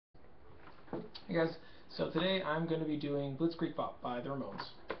Hey guys, so today I'm going to be doing Blitzkrieg Bop by the Ramones.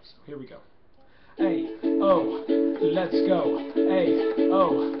 So here we go. Hey, oh, let's go. Hey,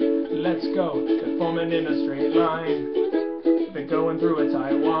 oh, let's go. They're forming in a straight line. They're going through a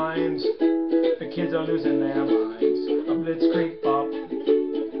tight winds. The kids are losing their minds. A Blitzkrieg Bop.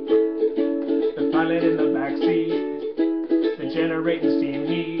 The pilot in the backseat. They're generating steam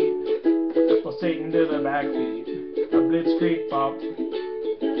heat. Pulsating to the backbeat. A Blitzkrieg Bop.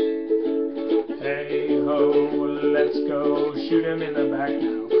 Hey ho, let's go, shoot 'em in the back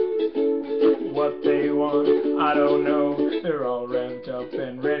now. What they want, I don't know. They're all ramped up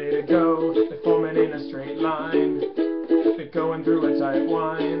and ready to go. They're forming in a straight line. They're going through a tight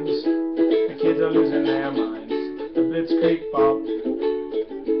winds. The kids are losing their minds. The Blitzkrieg Bop.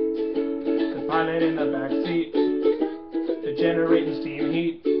 The pilot in the back seat. They're generating steam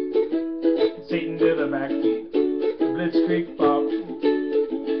heat. Satan to the backbeat. The Blitzkrieg Bop.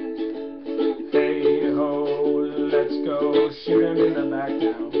 Let's go, shoot 'em in the back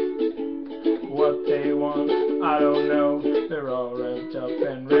now. What they want, I don't know. They're all revved up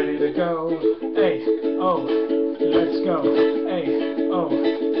and ready to go. Hey, oh, let's go. Hey, oh,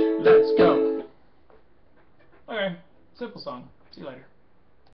 let's go. Okay, simple song. See you later.